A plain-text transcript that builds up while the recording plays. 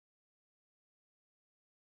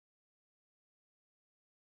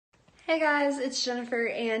Hey guys, it's Jennifer,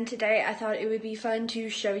 and today I thought it would be fun to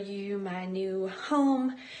show you my new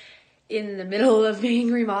home in the middle of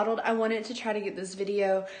being remodeled. I wanted to try to get this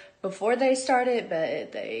video before they started,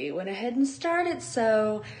 but they went ahead and started,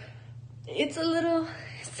 so it's a little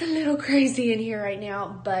crazy in here right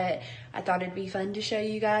now, but I thought it'd be fun to show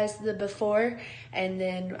you guys the before, and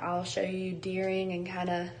then I'll show you during and kind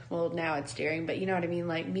of, well, now it's during, but you know what I mean,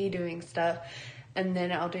 like me doing stuff. And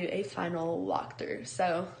then I'll do a final walkthrough.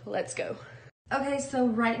 So let's go. Okay, so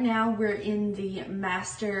right now we're in the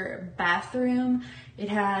master bathroom. It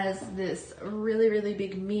has this really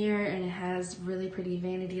big mirror, and it has really pretty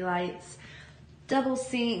vanity lights, double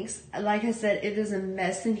sinks. Like I said, it is a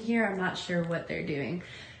mess in here. I'm not sure what they're doing.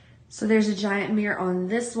 So there's a giant mirror on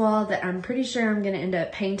this wall that I'm pretty sure I'm gonna end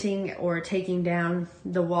up painting or taking down.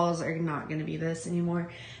 The walls are not gonna be this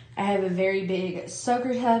anymore. I have a very big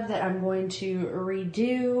soaker tub that I'm going to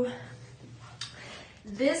redo.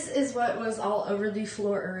 This is what was all over the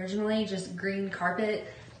floor originally, just green carpet.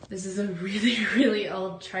 This is a really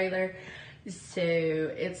old trailer, so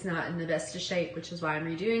it's not in the best of shape, which is why I'm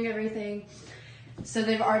redoing everything. So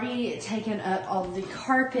they've already taken up all of the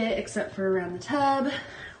carpet except for around the tub.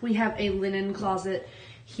 We have a linen closet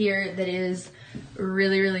here that is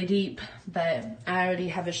really deep, but I already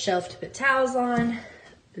have a shelf to put towels on,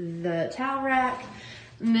 the towel rack,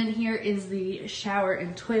 and then here is the shower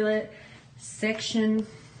and toilet section.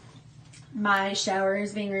 My shower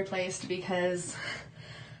is being replaced because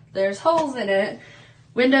there's holes in it.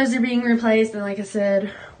 Windows are being replaced, and like I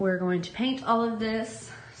said, we're going to paint all of this.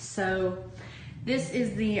 So this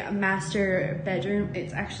is the master bedroom.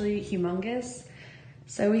 It's actually humongous.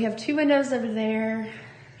 So we have two windows over there.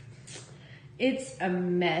 It's a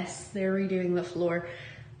mess. They're redoing the floor.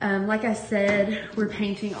 Like I said, we're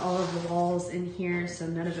painting all of the walls in here, so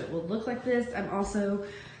none of it will look like this. I'm also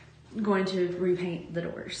going to repaint the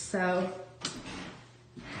doors. So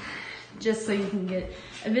just so you can get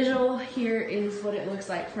a visual, here is what it looks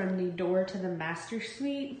like from the door to the master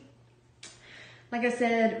suite. Like I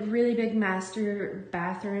said, really big master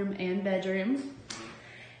bathroom and bedroom.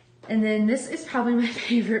 And then this is probably my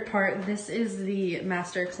favorite part. This is the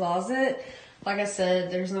master closet. Like I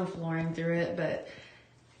said, there's no flooring through it, but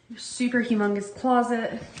super humongous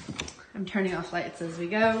closet. I'm turning off lights as we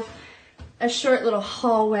go. A short little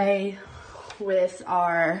hallway with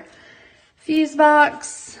our fuse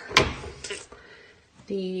box,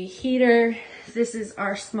 the heater. This is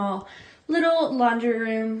our small little laundry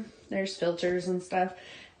room. There's filters and stuff.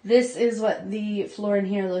 This is what the floor in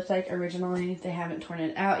here looked like originally. They haven't torn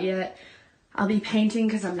it out yet. I'll be painting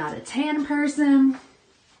because I'm not a tan person.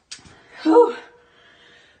 Whew.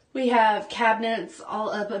 We have cabinets all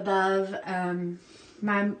up above.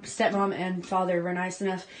 My stepmom and father were nice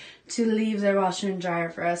enough to leave their washer and dryer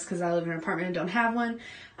for us because I live in an apartment and don't have one.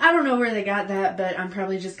 I don't know where they got that, but I'm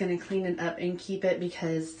probably just going to clean it up and keep it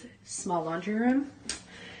because small laundry room.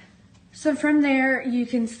 So from there, you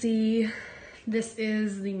can see this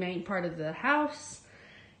is the main part of the house.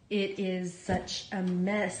 It is such a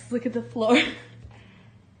mess. Look at the floor.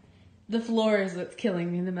 The floor is what's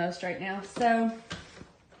killing me the most right now. So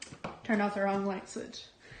turned off the wrong light switch.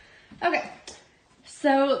 Okay,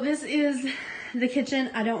 so this is the kitchen.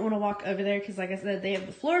 I don't want to walk over there because, like I said, they have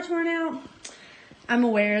the floor torn out. I'm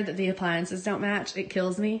aware that the appliances don't match. It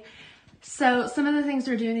kills me. So some of the things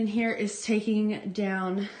we're doing in here is taking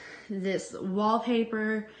down this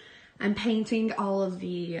wallpaper. I'm painting all of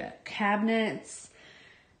the cabinets.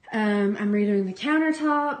 I'm redoing the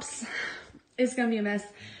countertops. It's going to be a mess.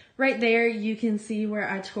 Right there, you can see where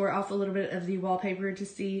I tore off a little bit of the wallpaper to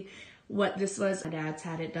see what this was. My dad's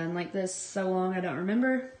had it done like this so long, I don't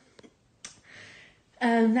remember.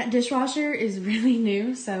 That dishwasher is really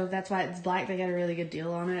new, so that's why it's black. They got a really good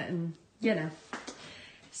deal on it, and you know.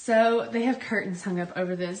 So they have curtains hung up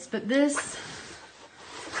over this, but this,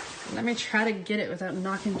 let me try to get it without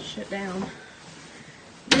knocking shit down.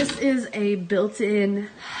 This is a built-in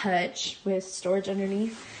hutch with storage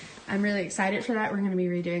underneath. I'm really excited for that. We're going to be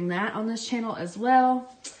redoing that on this channel as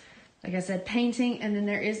well. Like I said, painting, and then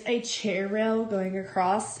there is a chair rail going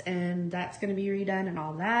across, and that's going to be redone and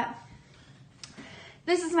all that.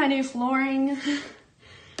 This is my new flooring.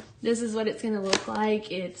 This is what it's going to look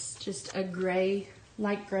like. It's just a gray,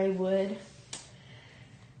 light gray wood.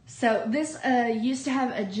 So this used to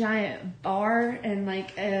have a giant bar and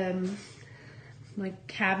like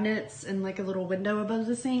cabinets and like a little window above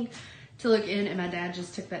the sink to look in, and my dad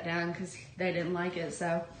just took that down because they didn't like it.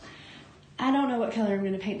 So I don't know what color I'm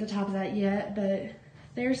going to paint the top of that yet, but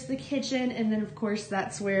there's the kitchen, and then of course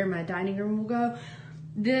that's where my dining room will go.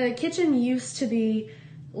 The kitchen used to be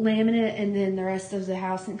laminate, and then the rest of the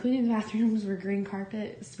house, including the bathrooms, were green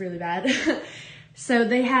carpet. It's really bad. So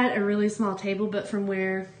they had a really small table, but from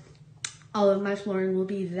where all of my flooring will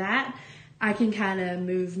be I can kind of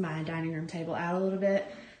move my dining room table out a little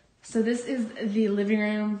bit. So this is the living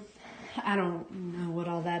room. I don't know what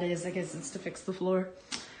all that is. I guess it's to fix the floor.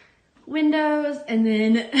 Windows, and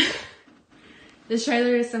then this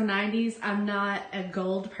trailer is so 90s. I'm not a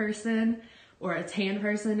gold person or a tan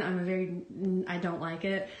person. I don't like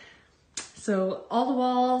it. So all the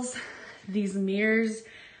walls, these mirrors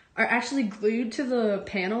are actually glued to the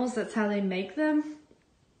panels. That's how they make them.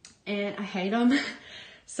 And I hate them.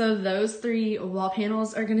 So those 3 wall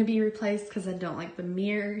panels are gonna be replaced because I don't like the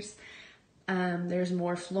mirrors. There's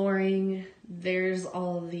more flooring. There's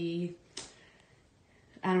all the,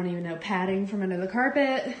 I don't even know, padding from under the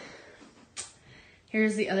carpet.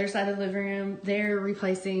 Here's the other side of the living room. They're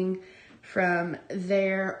replacing from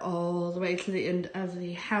there all the way to the end of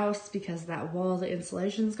the house because that wall, the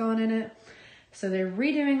insulation's gone in it. So they're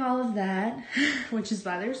redoing all of that, which is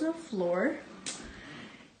why there's no floor.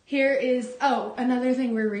 Here is, oh, another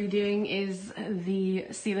thing we're redoing is the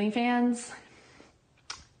ceiling fans.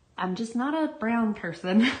 I'm just not a brown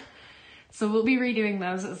person. So we'll be redoing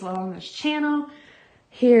those as well on this channel.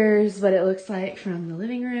 Here's what it looks like from the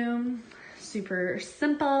living room. Super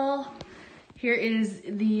simple. Here is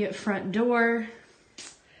the front door.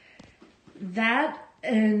 That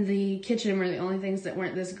and the kitchen were the only things that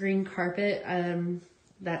weren't this green carpet.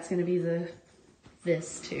 That's gonna be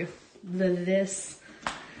this too. This.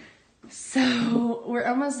 So we're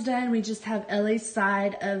almost done. We just have Ellie's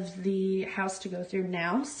side of the house to go through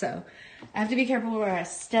now. So I have to be careful where I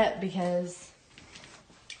step because,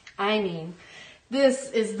 I mean,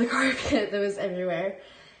 this is the carpet that was everywhere.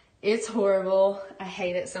 It's horrible. I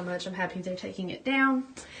hate it so much. I'm happy they're taking it down.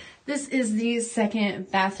 This is the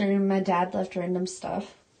second bathroom. My dad left random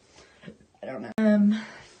stuff. I don't know.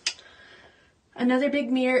 Another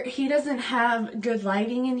big mirror. He doesn't have good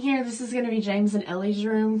lighting in here. This is going to be James and Ellie's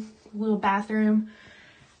room. Little bathroom.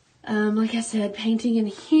 Like I said, painting in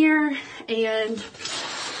here. And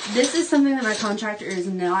this is something that my contractor is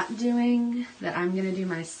not doing, that I'm going to do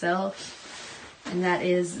myself. And that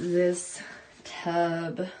is this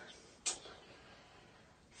tub.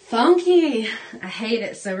 Funky. I hate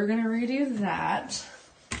it. So we're going to redo that.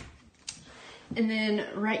 And then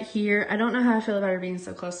right here, I don't know how I feel about her being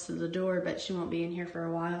so close to the door, but she won't be in here for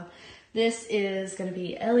a while. This is going to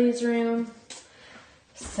be Ellie's room.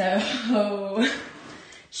 So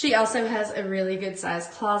she also has a really good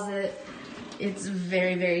sized closet. It's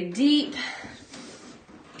very, very deep.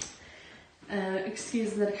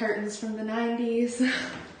 Excuse the curtains from the 90s.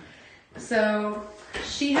 So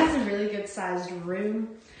she has a really good sized room.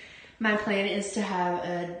 My plan is to have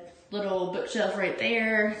a little bookshelf right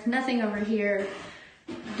there, nothing over here.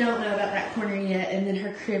 Don't know about that corner yet. And then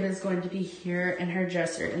her crib is going to be here and her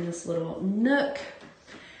dresser in this little nook.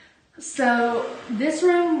 So this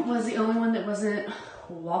room was the only one that wasn't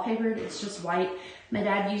wallpapered. It's just white. My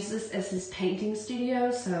dad used this as his painting studio,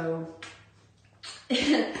 so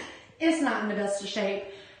it's not in the best of shape.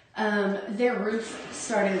 Their roof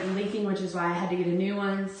started leaking, which is why I had to get a new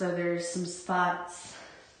one. So there's some spots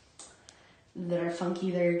that are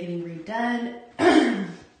funky that are getting redone.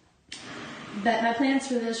 But my plans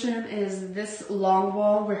for this room is this long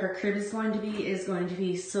wall where her crib is going to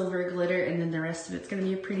be silver glitter, and then the rest of it's going to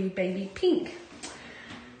be a pretty baby pink.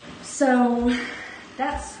 So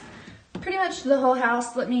that's pretty much the whole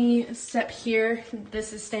house. Let me step here.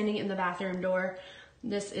 This is standing in the bathroom door.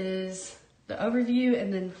 This is the overview,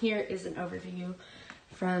 and then here is an overview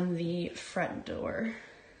from the front door.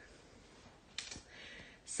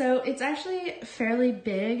 So it's actually fairly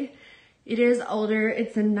big. It is older.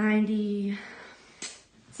 It's a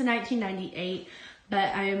 1998,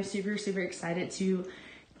 but I am super, super excited to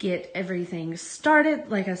get everything started.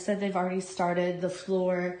 Like I said, they've already started the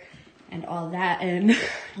floor and all that, and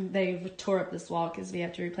they've tore up this wall because we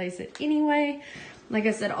have to replace it anyway. Like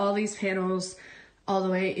I said, all these panels all the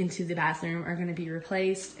way into the bathroom are going to be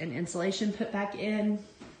replaced and insulation put back in.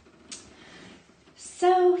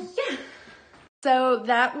 So yeah. So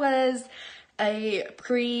that was a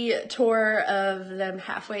pre-tour of them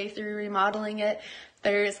halfway through remodeling it.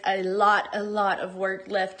 There's a lot of work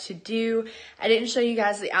left to do. I didn't show you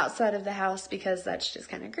guys the outside of the house because that's just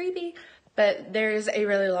kind of creepy, but there's a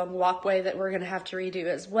really long walkway that we're gonna have to redo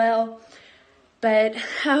as well. But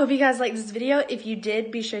I hope you guys liked this video. If you did,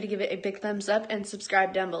 be sure to give it a big thumbs up and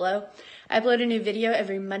subscribe down below. I upload a new video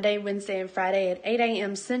every Monday, Wednesday, and Friday at 8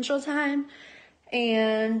 a.m. Central Time.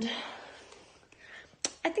 And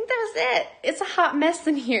I think that was it. It's a hot mess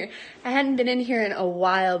in here. I hadn't been in here in a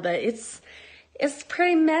while, but it's it's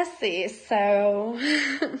pretty messy, so,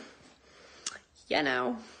 you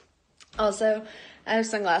know. Also, I have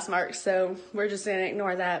sunglass marks, so we're just gonna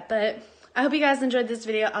ignore that. But I hope you guys enjoyed this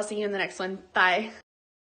video. I'll see you in the next one. Bye.